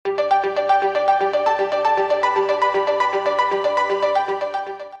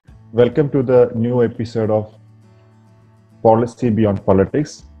Welcome to the new episode of Policy Beyond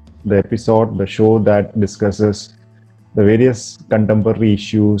Politics, the show that discusses the various contemporary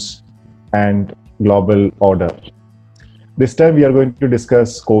issues and global order. This time we are going to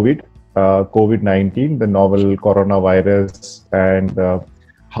discuss COVID-19, the novel coronavirus, and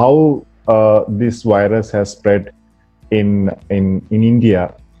how this virus has spread in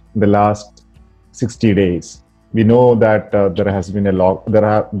India in the last 60 days. We know that there has been there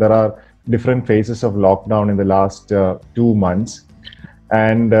are different phases of lockdown in the last 2 months,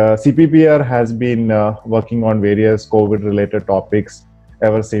 and CPPR has been working on various COVID-related topics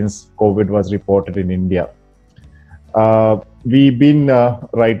ever since COVID was reported in India. We've been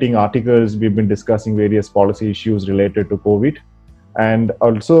writing articles, we've been discussing various policy issues related to COVID, and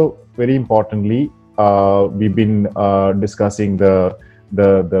also very importantly, we've been discussing the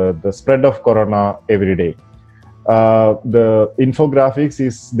spread of corona every day. The infographics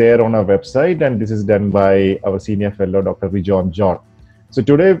is there on our website, and this is done by our senior fellow, Dr. Rijom John. So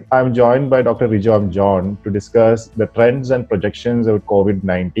today I'm joined by Dr. Rijom John to discuss the trends and projections of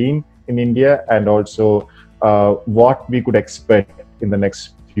COVID-19 in India, and also what we could expect in the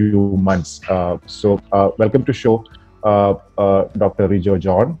next few months. Welcome to show, Dr. Rijom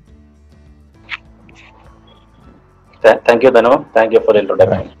John. Thank you, Danu. Thank you for the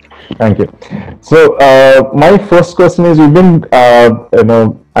introduction. Thank you. So my first question is, we've been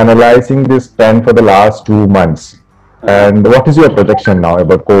analyzing this trend for the last 2 months, and what is your projection now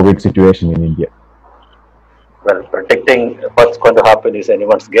about COVID situation in India? Well, predicting what's going to happen is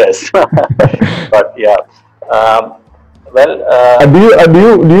anyone's guess. But yeah, do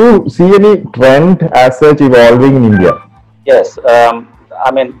you see any trend as such evolving in India? Yes.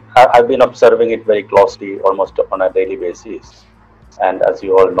 I've been observing it very closely, almost on a daily basis. And as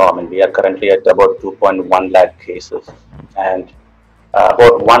you all know, we are currently at about 2.1 lakh cases, and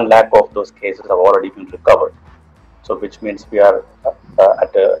about 1 lakh of those cases have already been recovered. So, which means we are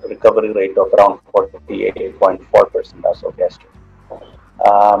at a recovery rate of around 48.4% as of yesterday.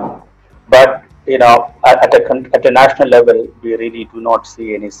 But at a national level, we really do not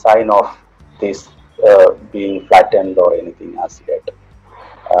see any sign of this being flattened or anything as yet.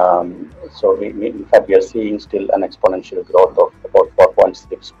 So in fact, we are seeing still an exponential growth of about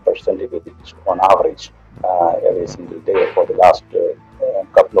 4.6% on average every single day for the last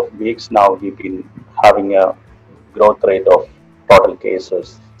couple of weeks. Now we've been having a growth rate of total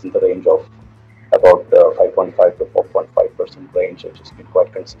cases in the range of about 5.5 to 4.5% range, which has been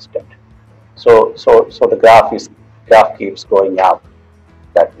quite consistent. So the graph keeps going up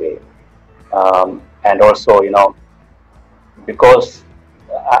that way, and also because.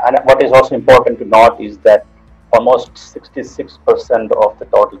 And what is also important to note is that almost 66% of the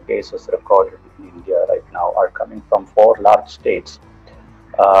total cases recorded in India right now are coming from 4 large states,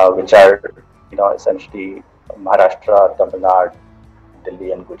 which are, essentially Maharashtra, Tamil Nadu,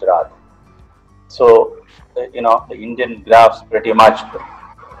 Delhi, and Gujarat. So, the Indian graphs pretty much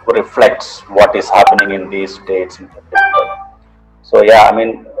reflects what is happening in these states in particular. So yeah,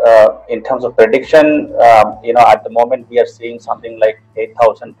 in terms of prediction, at the moment we are seeing something like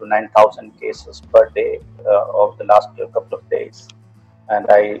 8,000 to 9,000 cases per day of the last couple of days. And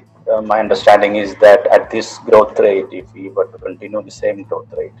my understanding is that at this growth rate, if we were to continue the same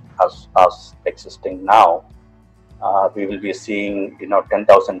growth rate as existing now, we will be seeing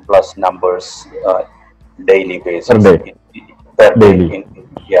 10,000 plus numbers daily basis. Per day.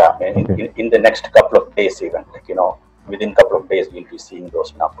 In the next couple of days, even within a couple of days, we'll be seeing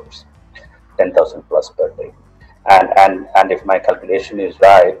those numbers, 10,000 plus per day. And if my calculation is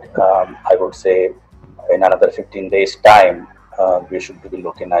right, I would say in another 15 days' time, we should be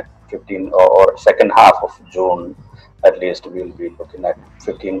looking at 15 or second half of June, at least we'll be looking at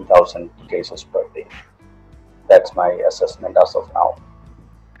 15,000 cases per day. That's my assessment as of now.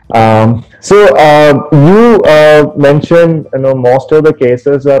 You mentioned, most of the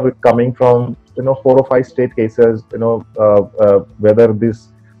cases are coming from 4 or 5 state cases. Whether this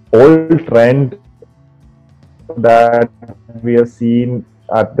whole trend that we have seen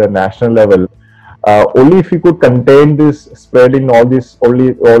at the national level, only if we could contain this spread in all these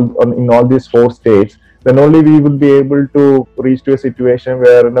 4 states, then only we will be able to reach to a situation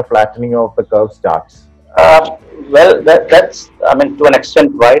where flattening of the curve starts. Well, that's to an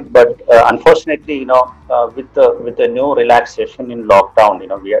extent right, but unfortunately, with the new relaxation in lockdown,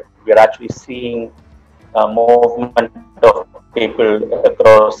 we are actually seeing movement of people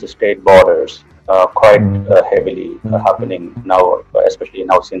across the state borders quite heavily happening now, especially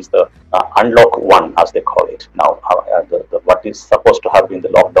now since the unlock 1, as they call it now. What is supposed to have been the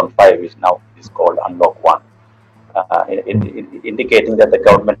lockdown 5 is now called unlock 1, indicating that the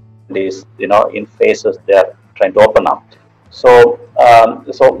government is, in phases they are trying to open up. So,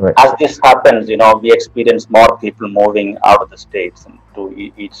 Right. as this happens, we experience more people moving out of the states and to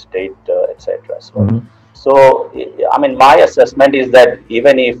each state, etc. So, I mean, my assessment is that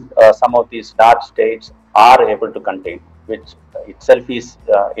even if some of these large states are able to contain, which itself is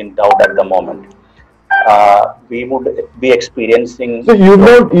in doubt at the moment, we would be experiencing. So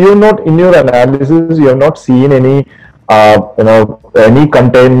you've not in your analysis, you have not seen any, any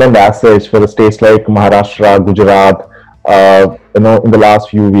containment as such for the states like Maharashtra, Gujarat, in the last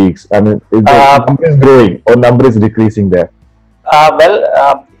few weeks. I mean, is the number is growing or number is decreasing there?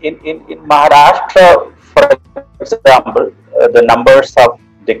 In Maharashtra, for example, the numbers have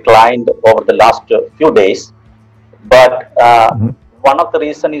declined over the last few days, but one of the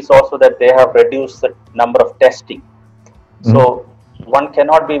reasons is also that they have reduced the number of testing. So one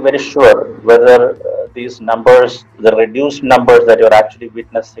cannot be very sure whether these numbers, the reduced numbers that you're actually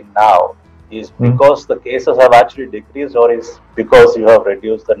witnessing now, is because the cases have actually decreased, or is because you have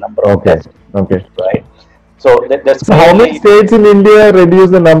reduced the number of tests. Okay. Right. So So how many states in India reduce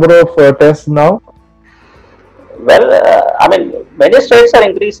the number of tests now? Well, I mean, many states are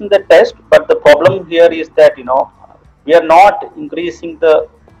increasing the test, but the problem here is that we are not increasing the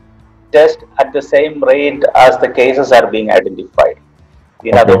test at the same rate as the cases are being identified.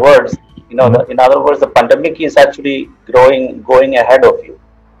 In other words, in other words, the pandemic is actually going ahead of you.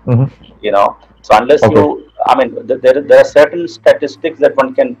 So unless I mean, there are certain statistics that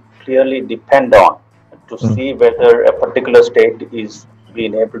one can clearly depend on to see whether a particular state is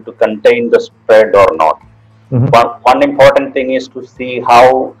being able to contain the spread or not. One important thing is to see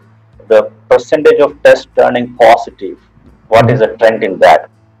how the percentage of tests turning positive. What is the trend in that?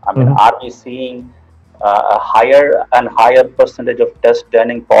 I mean, are we seeing a higher and higher percentage of tests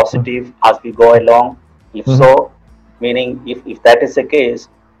turning positive as we go along? If so, meaning if that is the case,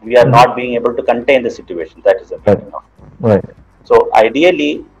 we are not being able to contain the situation. That is the meaning of it. Right. So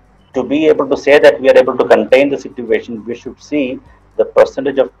ideally, to be able to say that we are able to contain the situation, we should see the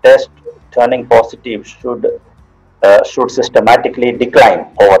percentage of tests turning positive should systematically decline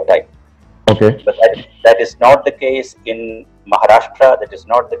over time. Okay. But that is not the case in Maharashtra, that is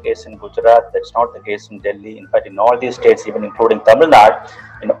not the case in Gujarat, that's not the case in Delhi. In fact, in all these states, even including Tamil Nadu,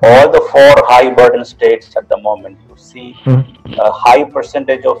 in all the 4 high burden states at the moment, you see a high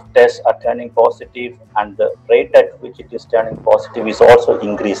percentage of tests are turning positive, and the rate at which it is turning positive is also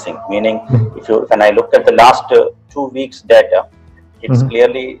increasing. Meaning, when I look at the last 2 weeks data, it's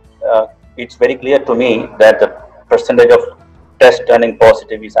it's very clear to me that the percentage of tests turning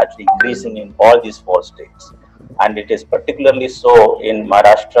positive is actually increasing in all these 4 states, and it is particularly so in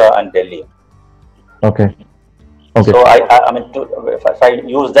Maharashtra and Delhi. Okay. So I mean, if I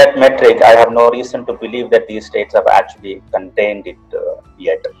use that metric, I have no reason to believe that these states have actually contained it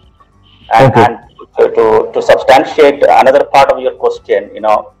yet. And to substantiate another part of your question,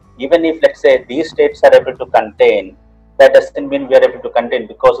 even if, let's say, these states are able to contain, that doesn't mean we are able to contain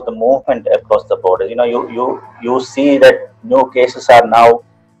because of the movement across the border. You see that new cases are now,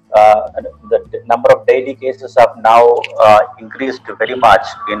 the number of daily cases have now increased very much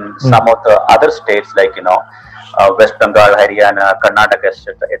in some of the other states, like West Bengal, Haryana, Karnataka,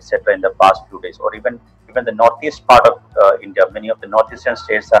 etc. in the past few days, or even the northeast part of India. Many of the northeastern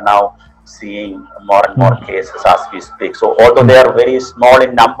states are now seeing more and more cases as we speak. So although they are very small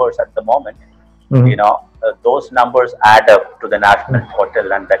in numbers at the moment, those numbers add up to the national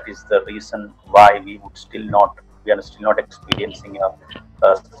total, and that is the reason why we are still not experiencing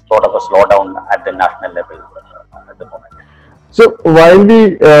a sort of a slowdown at the national level at the moment. So while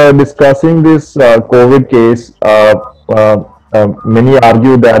we discussing this COVID case, many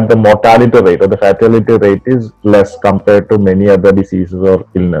argue that the mortality rate or the fatality rate is less compared to many other diseases or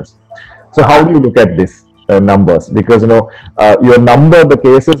illness. So how do you look at this numbers? Because your number, the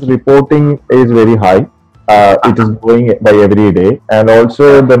cases reporting is very high. It is growing by every day, and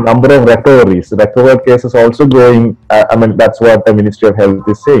also the number of recovered cases also growing. I mean, that's what the Ministry of Health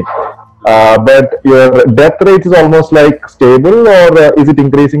is saying. But your death rate is almost like stable, or is it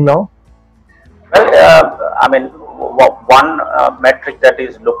increasing now? Well, I mean, one metric that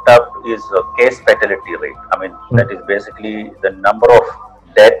is looked up is case fatality rate. I mean, that is basically the number of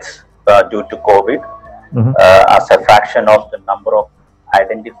deaths due to COVID as a fraction of the number of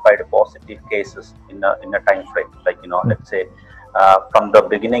identified positive cases in a time frame. Like, let's say from the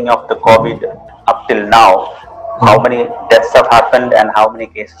beginning of the COVID up till now, how many deaths have happened and how many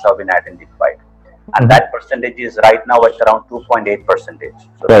cases have been identified. And that percentage is right now at around 2.8%.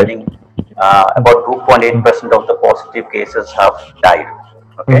 So meaning about 2.8% of the positive cases have died.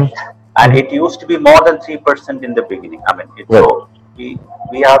 Okay. And it used to be more than 3% in the beginning. I mean, so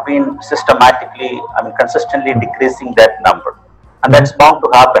we have been systematically, I mean, consistently decreasing that number, and that's bound to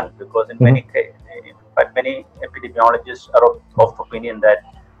happen because in many cases, but many epidemiologists are of the opinion that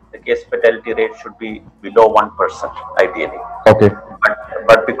the case fatality rate should be below 1% ideally. Okay.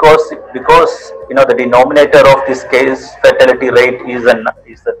 But because the denominator of this case fatality rate is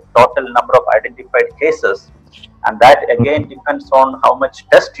the total number of identified cases, and that again depends on how much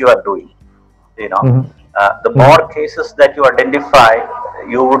test you are doing. The more cases that you identify,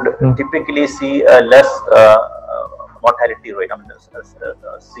 you would typically see a less mortality rate, I mean,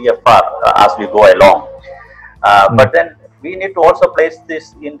 CFR, as we go along. But then we need to also place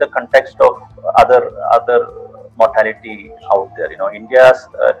this in the context of other mortality out there. India's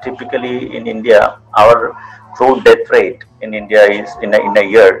typically in India, our true death rate in India is in a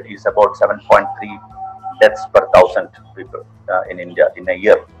year is about 7.3 deaths per 1,000 people in India in a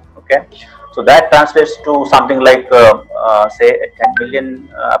year. Okay, so that translates to something like say 10 million,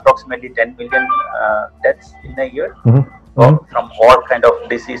 approximately 10 million deaths in a year from all kind of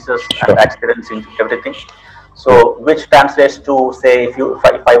diseases and accidents and everything. So, which translates to say, if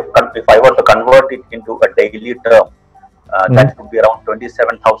I were to convert it into a daily term, that would be around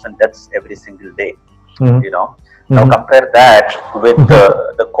 27,000 deaths every single day. Now compare that with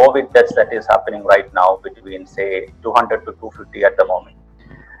the COVID deaths that is happening right now between say 200 to 250 at the moment.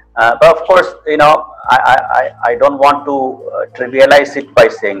 But of course, I don't want to trivialize it by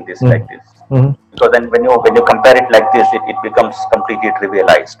saying this like this, because then when you compare it like this, it becomes completely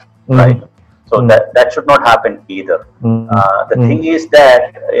trivialized, right? So that should not happen either. The thing is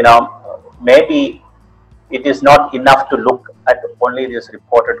that maybe it is not enough to look at only these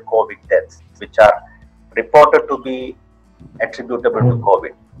reported COVID deaths, which are reported to be attributable to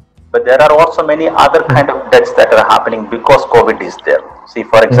COVID. But there are also many other kind of deaths that are happening because COVID is there. See,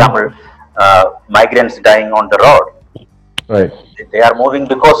 for example, migrants dying on the road. Right. They are moving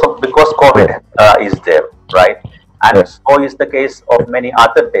because COVID is there, right? And so is the case of many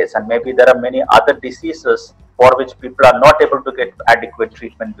other deaths. And maybe there are many other diseases for which people are not able to get adequate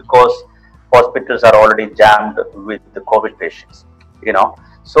treatment because hospitals are already jammed with the COVID patients.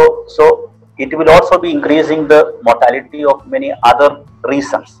 So it will also be increasing the mortality of many other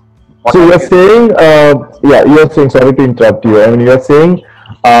reasons. So you are saying, you are saying, sorry to interrupt you. I mean, you are saying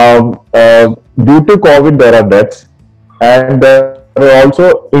due to COVID there are deaths, and there are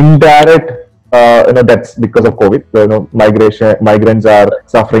also indirect deaths because of COVID. Migrants are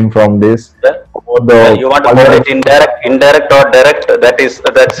suffering from this. You want to call it indirect or direct?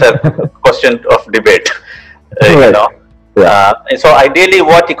 That's a question of debate. So ideally,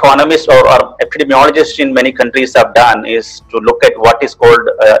 what economists or epidemiologists in many countries have done is to look at what is called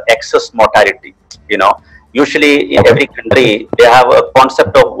excess mortality. Usually in every country they have a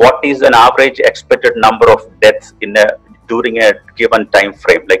concept of what is an average expected number of deaths during a given time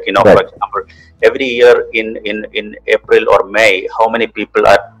frame. Like for example, every year in April or May, how many people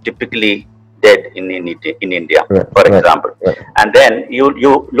are typically dead in India, for example. And then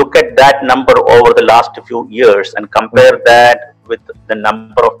you look at that number over the last few years and compare that with the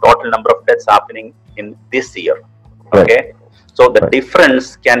total number of deaths happening in this year. Okay, so the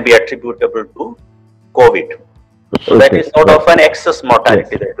difference can be attributable to COVID. So that is sort of an excess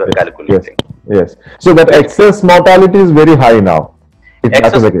mortality that we are calculating. Yes. So that excess mortality is very high now.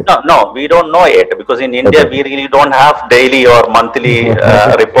 No, we don't know yet, because in India we really don't have daily or monthly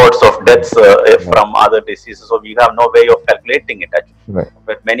reports of deaths from other diseases, so we have no way of calculating it actually.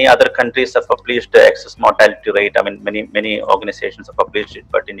 But many other countries have published the excess mortality rate. I mean, many organizations have published it,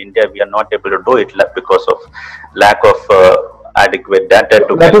 but in India we are not able to do it because of lack of adequate data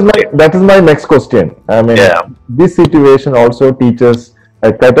to calculate. That is my next question. I mean, this situation also teaches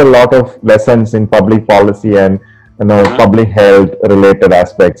quite a lot of lessons in public policy and public health related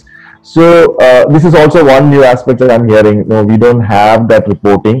aspects. So this is also one new aspect that I'm hearing. We don't have that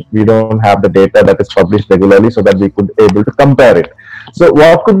reporting. We don't have the data that is published regularly so that we could able to compare it. So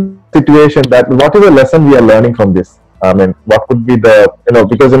what could situation what is the lesson we are learning from this? I mean, what could be the,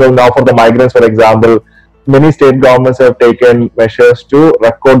 because now for the migrants, for example, many state governments have taken measures to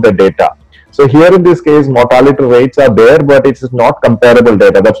record the data. So here in this case, mortality rates are there, but it is not comparable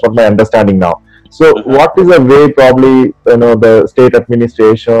data. That's what my understanding now. So what is a way probably, the state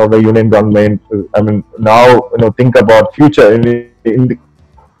administration or the union government, I mean, now, think about future in the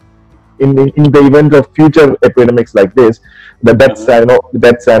event of future epidemics like this, the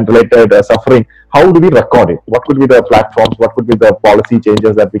deaths and related suffering, how do we record it? What could be the platforms? What could be the policy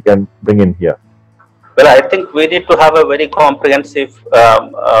changes that we can bring in here? Well, I think we need to have a very comprehensive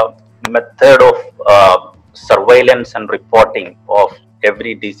method of surveillance and reporting of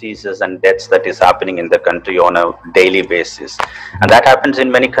every diseases and deaths that is happening in the country on a daily basis, and that happens in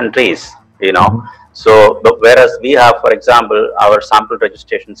many countries, you know. So, but whereas we have, for example, our sample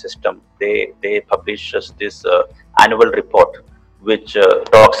registration system, they publish us this annual report, which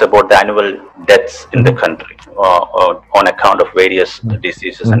talks about the annual deaths in the country on account of various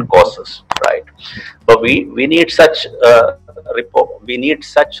diseases and causes, right? But we need such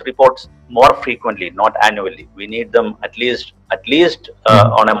reports more frequently, not annually. We need them at least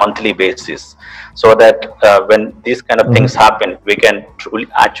on a monthly basis, so that when these kind of things happen, we can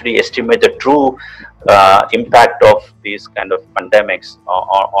actually estimate the true impact of these kind of pandemics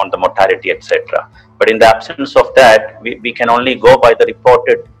on the mortality, etc. But in the absence of that, we can only go by the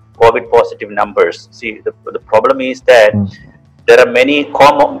reported COVID positive numbers. See, the problem is that there are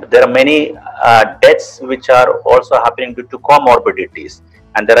many deaths which are also happening due to comorbidities,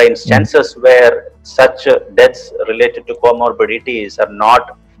 and there are instances where such deaths related to comorbidities are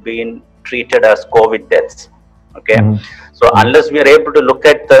not being treated as COVID deaths. Okay, so unless we are able to look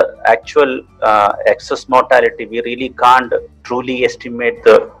at the actual excess mortality, we really can't truly estimate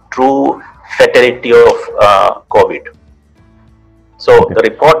the true fatality of COVID. So the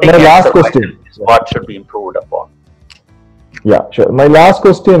reporting is what should be improved upon. Yeah, sure. My last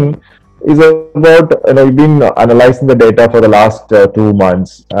question is about, you've been analyzing the data for the last 2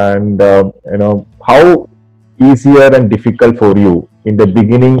 months, and how easier and difficult for you in the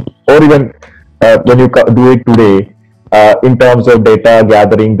beginning, or even when you do it today, in terms of data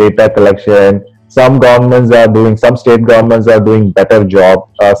gathering, data collection. Some state governments are doing better job.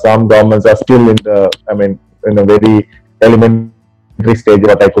 Some governments are still in a very elementary stage,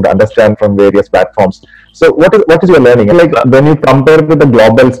 what I could understand from various platforms. So what is your learning? Like when you compare with the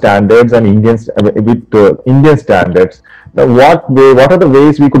global standards and Indian standards, what are the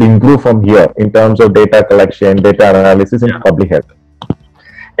ways we could improve from here in terms of data collection, data analysis in public health?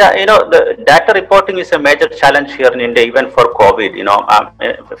 Yeah, the data reporting is a major challenge here in India, even for COVID.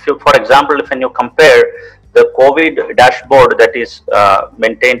 For example, when you compare the COVID dashboard that is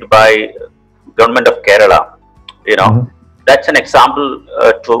maintained by government of Kerala, that's an example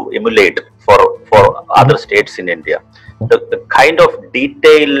to emulate for other states in India. The kind of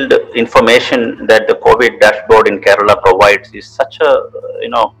detailed information that the COVID dashboard in Kerala provides is such a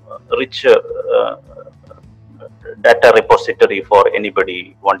rich data repository for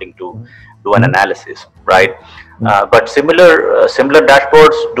anybody wanting to do an analysis, right? But similar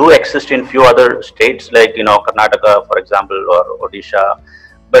dashboards do exist in few other states, like Karnataka, for example, or Odisha,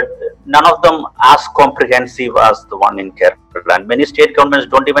 but none of them as comprehensive as the one in Kerala. And many state governments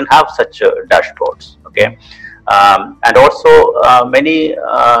don't even have such dashboards. Okay, and also many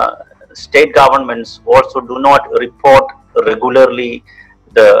state governments also do not report regularly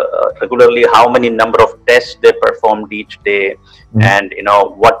how many number of tests they performed each day, and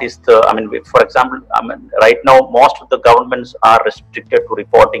what is the for example, right now most of the governments are restricted to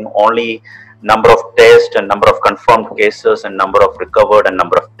reporting only number of tests and number of confirmed cases and number of recovered and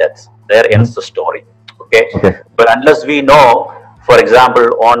number of deaths. There ends the story. Okay, but unless we know, for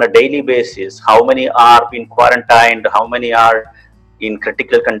example, on a daily basis, how many are being quarantined, how many are in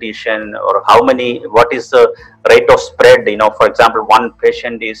critical condition, or what is the rate of spread? For example, one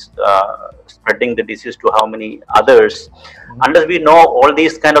patient is spreading the disease to how many others. Unless we know all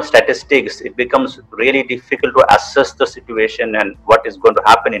these kind of statistics, it becomes really difficult to assess the situation and what is going to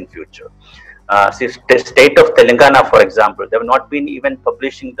happen in future. See, the state of Telangana, for example, they have not been even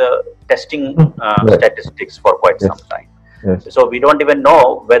publishing the testing statistics for quite some time. So we don't even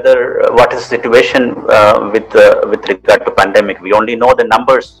know what is the situation with regard to pandemic. We only know the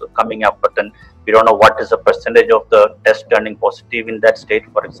numbers coming up, but then we don't know what is the percentage of the test turning positive in that state,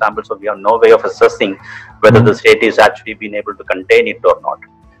 for example. So we have no way of assessing whether the state is actually being able to contain it or not.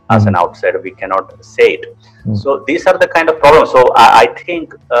 As an outsider, we cannot say it. So these are the kind of problems. So I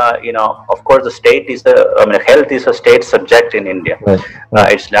think, of course, the state is health is a state subject in India.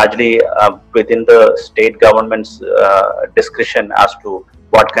 It's largely within the state government's discretion as to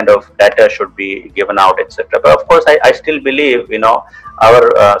what kind of data should be given out, etc. But of course, I still believe,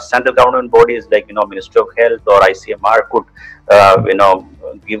 our central government bodies like, Ministry of Health or ICMR could,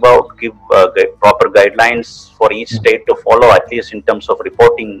 give proper guidelines for each state to follow, at least in terms of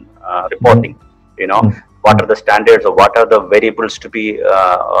reporting. What are the standards, or what are the variables to be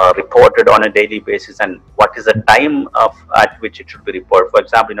reported on a daily basis, and what is the time at which it should be reported. For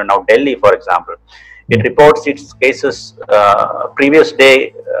example, now Delhi, for example, it reports its cases previous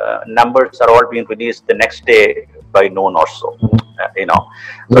day. Numbers are all being released the next day by noon or so.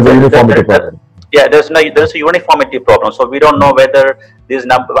 There's a uniformity problem. So we don't know whether these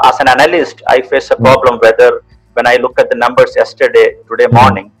numbers. As an analyst, I face a problem whether when I look at the numbers today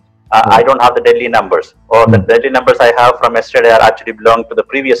morning, I don't have the Delhi numbers, or the Delhi numbers I have from yesterday are actually belong to the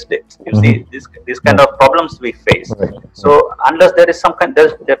previous day. You see, these kind of problems we face. So unless there is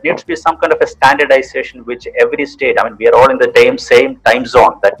there needs to be some kind of a standardization, which every state, I mean, we are all in the same time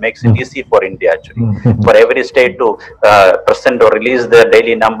zone. That makes it easy for India actually, for every state to present or release their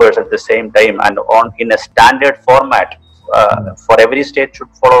daily numbers at the same time and in a standard format. For every state should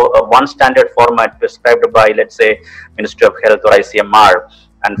follow one standard format prescribed by, let's say, Ministry of Health or ICMR,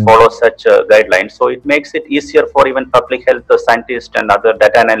 and follow such guidelines. So it makes it easier for even public health scientists and other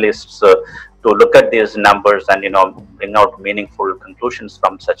data analysts to look at these numbers and bring out meaningful conclusions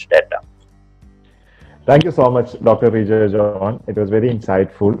from such data. Thank you so much, Dr. Vijay John. It was very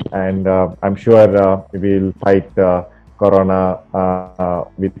insightful, and I'm sure we will fight Corona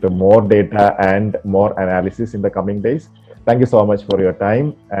with more data and more analysis in the coming days. Thank you so much for your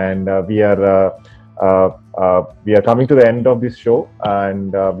time, and we are coming to the end of this show,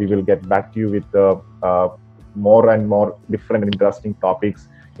 and we will get back to you with more and more different and interesting topics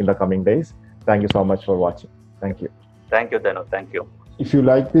in the coming days. Thank you so much for watching. Thank you. Thank you, Danu. Thank you. If you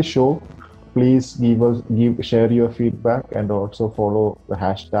like this show, please share your feedback, and also follow the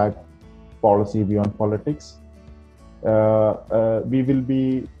hashtag Policy Beyond Politics. We will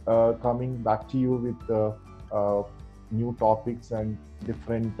be coming back to you with new topics and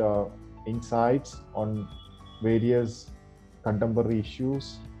different insights on various contemporary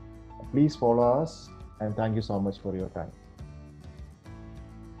issues. Please follow us, and thank you so much for your time.